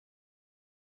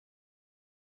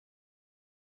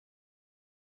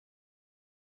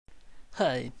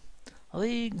Hi,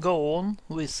 we go on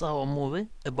with our movie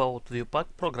about ViewPAC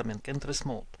programming in trace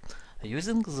mode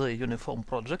using the Uniform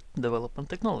Project Development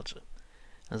Technology.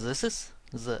 This is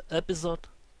the episode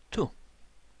 2.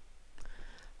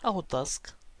 Our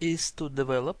task is to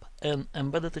develop an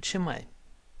embedded HMI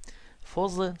for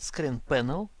the screen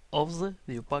panel of the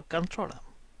ViewPAC controller.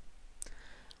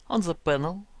 On the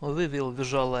panel, we will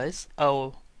visualize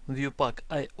our ViewPAC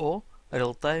I/O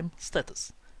real-time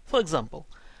status. For example,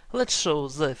 let's show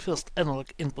the first analog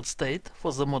input state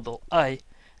for the model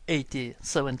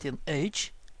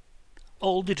i8017H,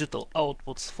 all digital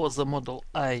outputs for the model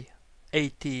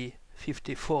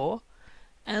i8054,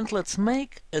 and let's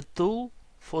make a tool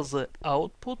for the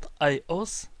output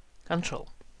IOS control.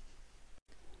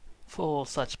 For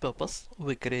such purpose,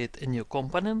 we create a new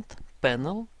component,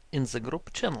 panel, in the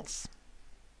group channels.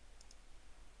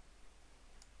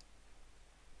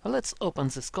 Let's open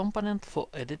this component for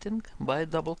editing by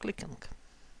double-clicking.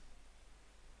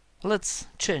 Let's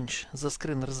change the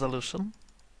screen resolution.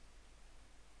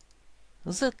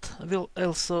 That will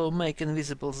also make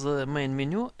invisible the main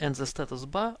menu and the status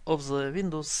bar of the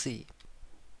Windows CE.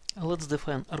 Let's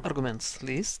define arguments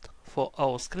list for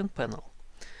our screen panel.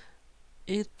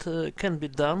 It can be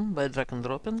done by drag and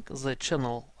dropping the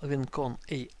channel WinCon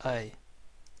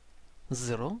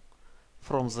AI0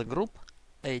 from the group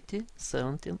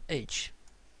 8017H.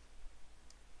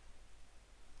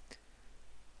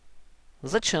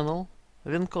 The channel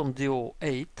WinCon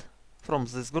DO8 from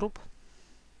this group,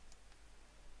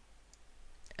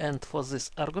 and for this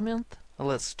argument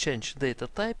let's change data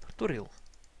type to real.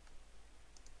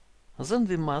 Then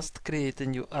we must create a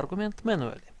new argument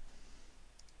manually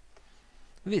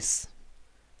with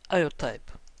IO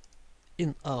type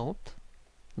in-out,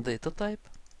 data type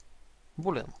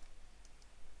boolean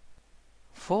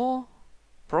for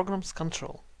programs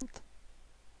control,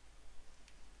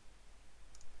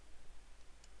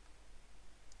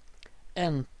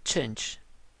 and change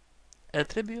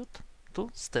attribute to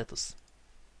status.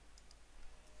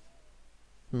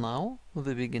 Now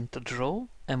we begin to draw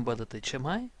embedded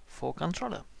HMI for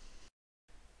controller.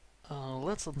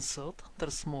 Let's insert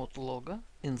trace mode logo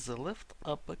in the left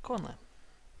upper corner.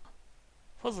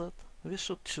 For that, we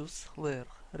should choose layer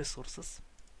resources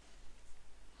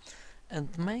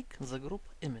and make the group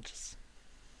images.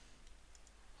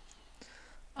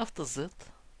 After that,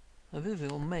 we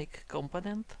will make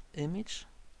component image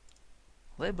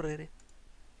library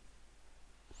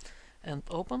and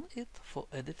open it for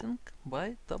editing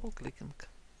by double-clicking.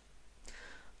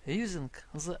 Using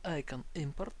the icon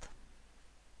import,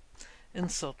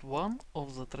 insert one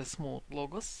of the trace mode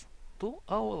logos to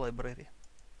our library.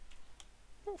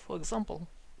 For example,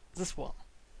 this one.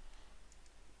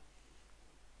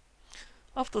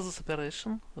 After this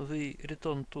operation, we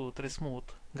return to trace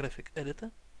mode graphic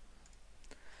editor.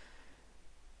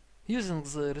 Using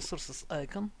the resources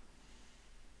icon,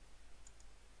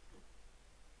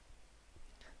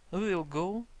 we will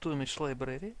go to image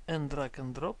library and drag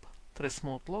and drop trace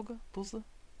mode logo to the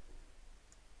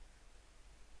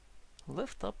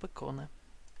left upper corner.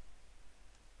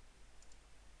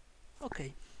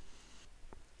 OK.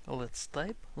 Let's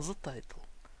type the title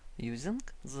using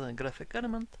the graphic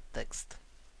element text.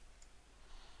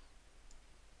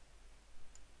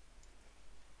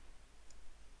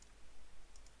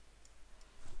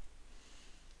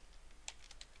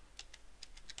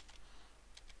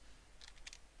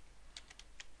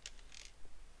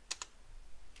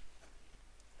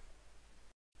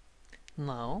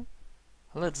 Now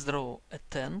let's draw a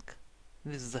tank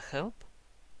with the help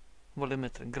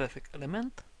volumetric graphic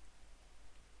element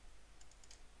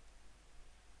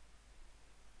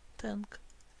tank.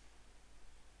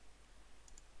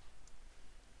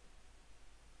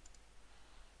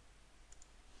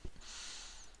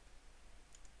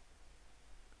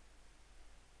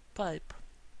 Pipe.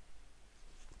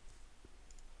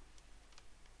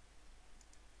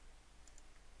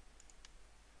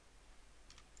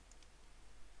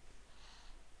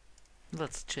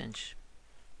 Let's change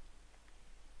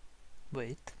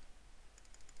weight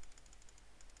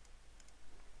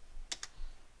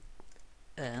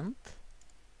and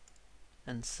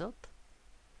insert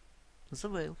the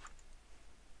valve.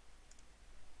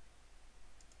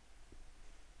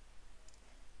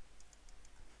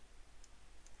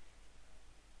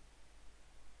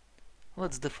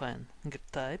 Let's define get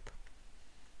type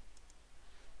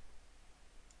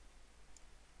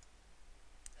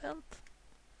and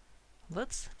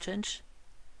let's change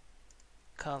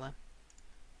color.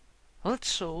 Let's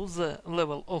show the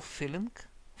level of filling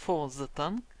for the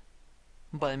tank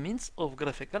by means of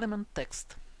graphic element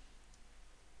text.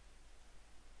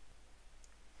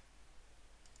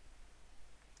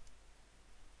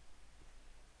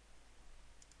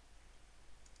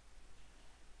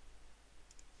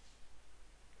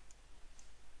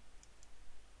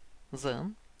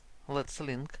 Then let's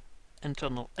link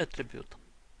internal attribute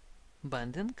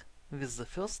binding with the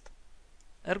first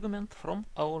argument from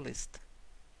our list.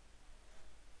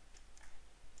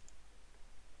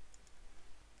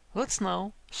 Let's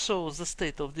now show the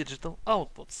state of digital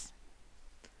outputs.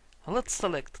 Let's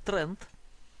select trend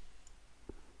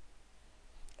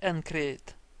and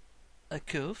create a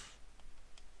curve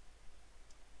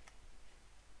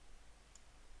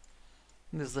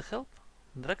with the help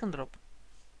drag and drop.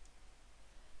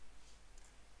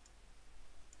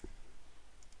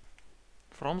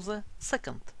 From the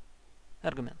second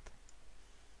argument.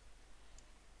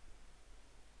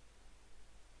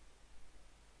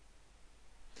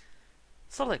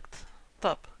 Select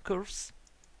tab curves,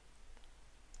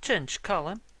 change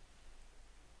color,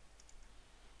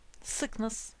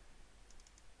 thickness,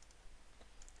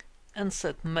 and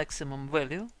set maximum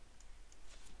value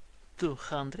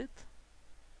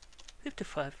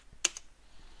 255.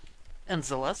 And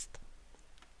the last,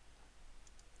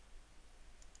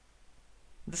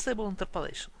 disable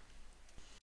interpolation.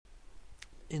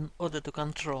 In order to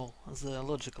control the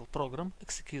logical program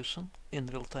execution in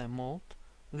real-time mode,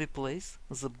 we place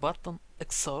the button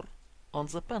XOR on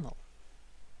the panel.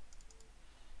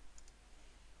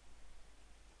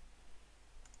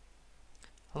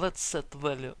 Let's set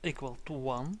value equal to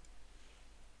 1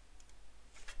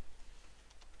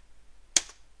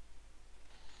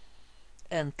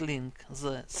 and link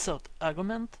the third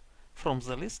argument from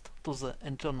the list to the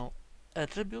internal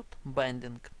attribute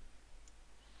binding.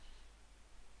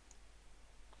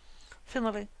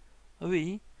 Finally,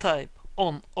 we type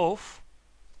on/off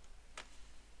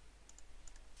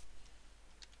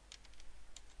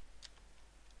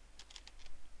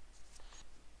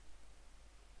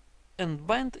and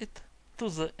bind it to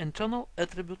the internal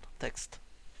attribute text.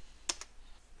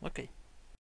 OK.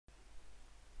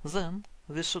 Then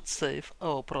we should save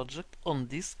our project on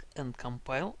disk and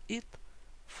compile it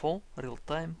for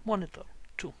real-time monitor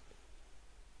too.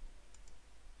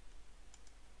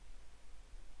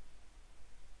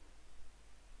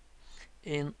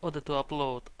 In order to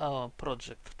upload our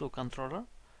project to controller,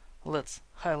 let's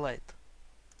highlight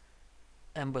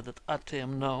embedded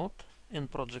ATM node in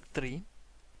project tree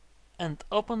and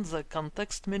open the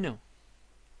context menu.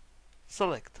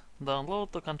 Select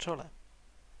Download to controller.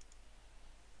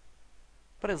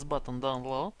 Press button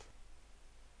Download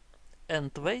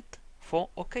and wait for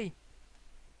OK.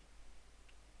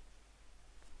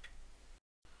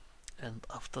 And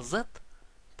after that,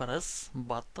 press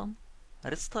button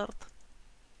Restart.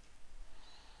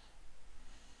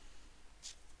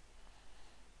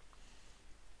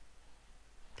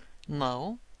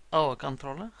 Now our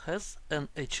controller has an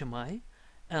HMI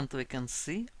and we can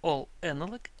see all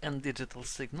analog and digital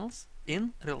signals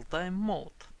in real-time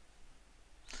mode.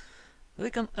 We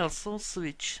can also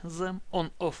switch them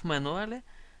on/off manually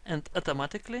and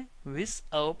automatically with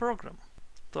our program.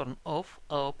 Turn off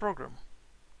our program.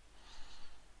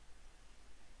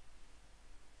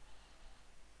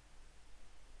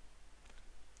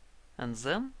 And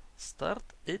then start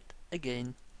it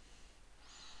again.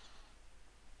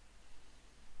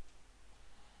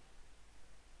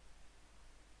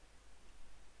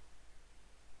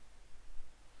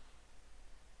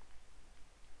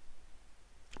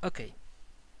 OK.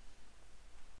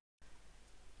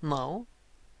 Now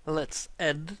let's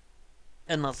add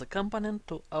another component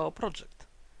to our project,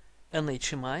 an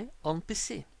HMI on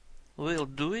PC. We'll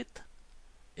do it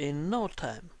in no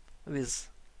time. With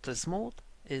this mode,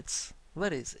 it's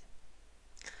very easy.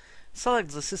 Select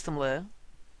the system layer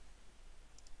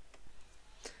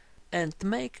and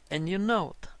make a new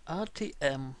node,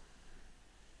 RTM.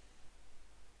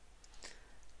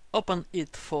 Open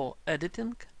it for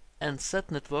editing and set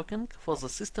networking for the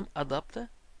system adapter .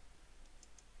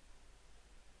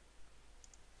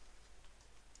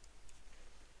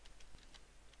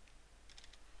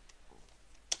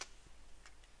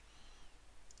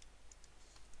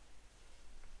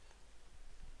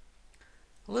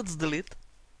 Let's delete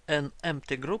an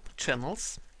empty group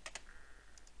channels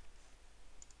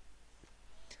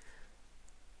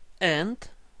and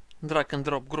drag and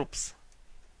drop groups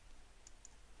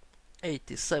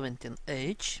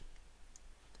 8017H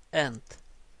and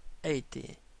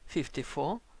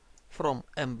 8054 from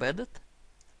embedded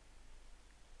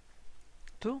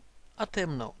to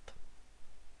ATM node.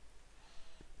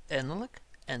 Analog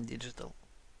and digital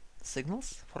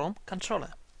signals from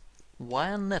controller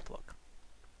via network.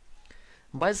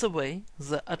 By the way,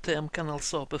 the ATM can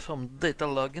also perform data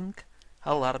logging,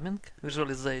 alarming,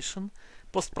 visualization,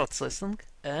 post-processing,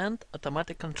 and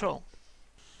automatic control.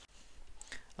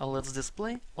 Let's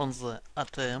display on the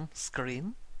ATM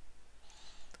screen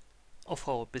of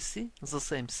our PC the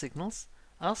same signals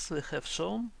as we have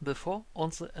shown before on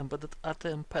the embedded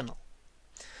ATM panel.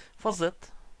 For that,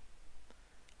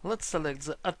 let's select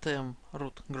the ATM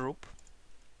root group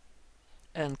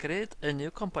and create a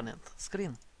new component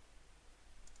screen.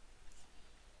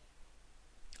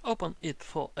 Open it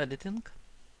for editing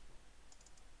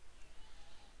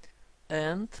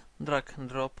and drag and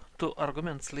drop to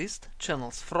arguments list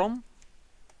channels from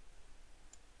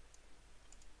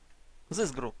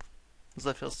this group,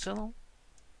 the first channel,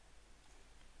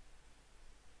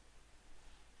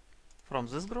 from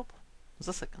this group,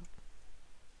 the second.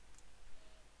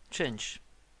 Change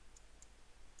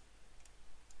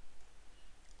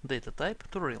data type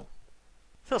to real.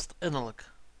 First analog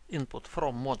input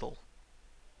from model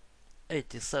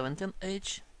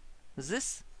 8017H,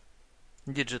 this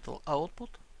digital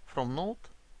output from node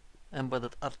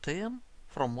embedded RTM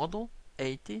from model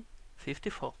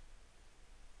 8054.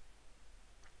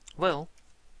 Well,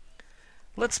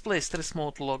 let's place this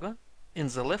mode logo in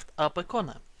the left upper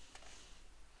corner.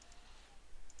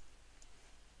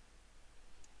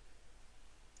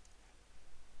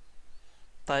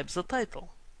 Type the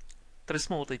title,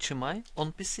 Mode HMI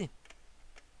on PC.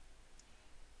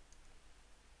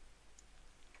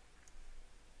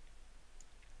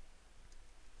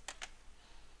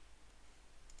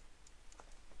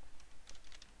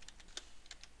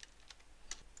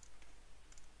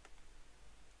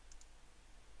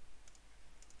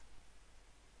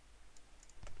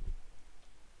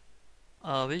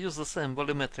 We use the same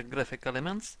volumetric graphic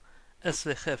elements as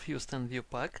we have used in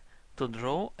ViewPAC to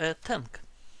draw a tank.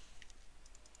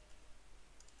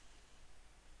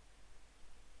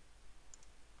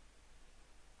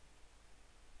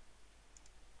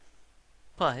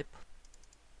 Pipe,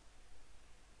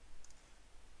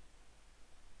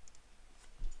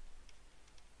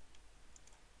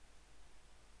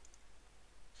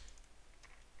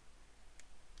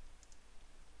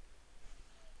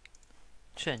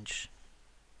 change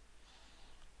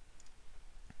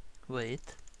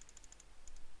weight,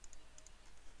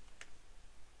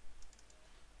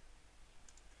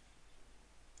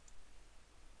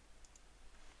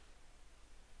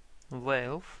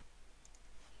 valve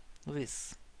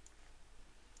with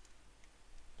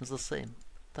the same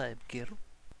type gear.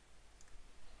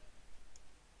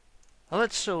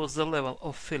 Let's show the level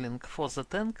of filling for the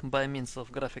tank by means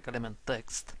of graphic element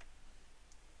text.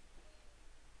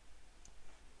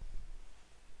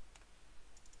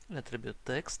 Attribute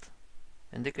text,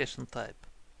 indication type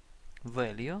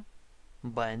value,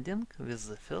 binding with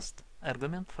the first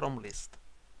argument from list.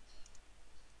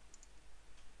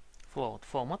 Float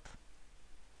format.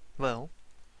 Well,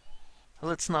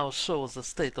 let's now show the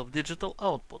state of digital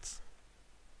outputs.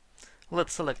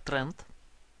 Let's select trend.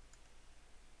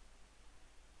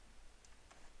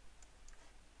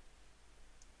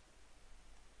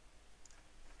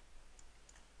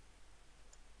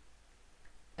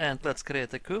 And let's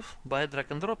create a curve by drag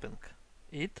and dropping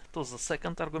it to the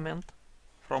second argument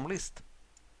from list.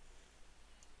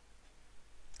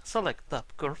 Select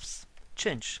tab curves,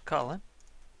 change color,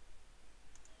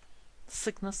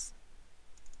 thickness,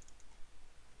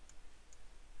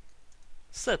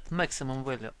 set maximum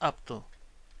value up to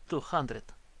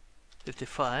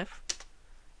 255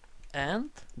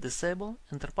 and disable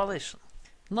interpolation.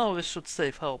 Now we should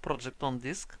save our project on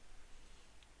disk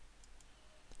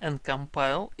and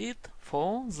compile it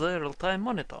for the real-time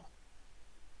monitor.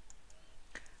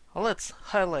 Let's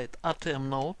highlight ATM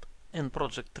node in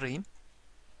project tree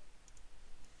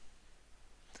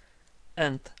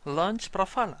and launch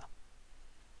Profiler.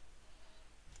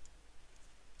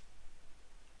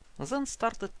 Then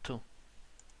start it too.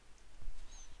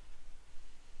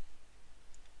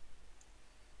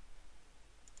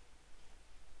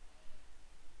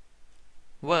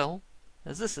 Well,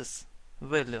 this is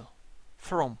value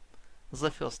from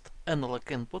the first analog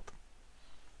input.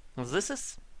 This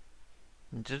is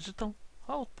digital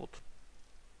output.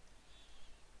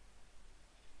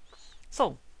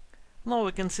 So, now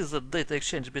we can see that data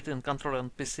exchange between controller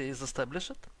and PC is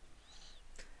established,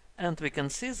 and we can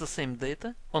see the same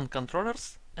data on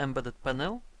controller's embedded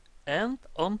panel and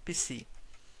on PC.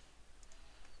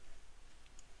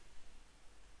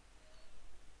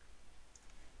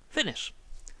 Finish.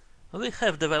 We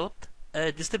have developed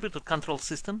a distributed control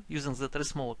system using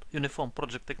the Mode uniform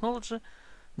project technology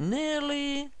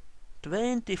nearly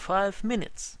 25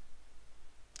 minutes.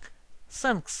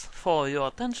 Thanks for your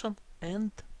attention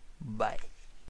and bye.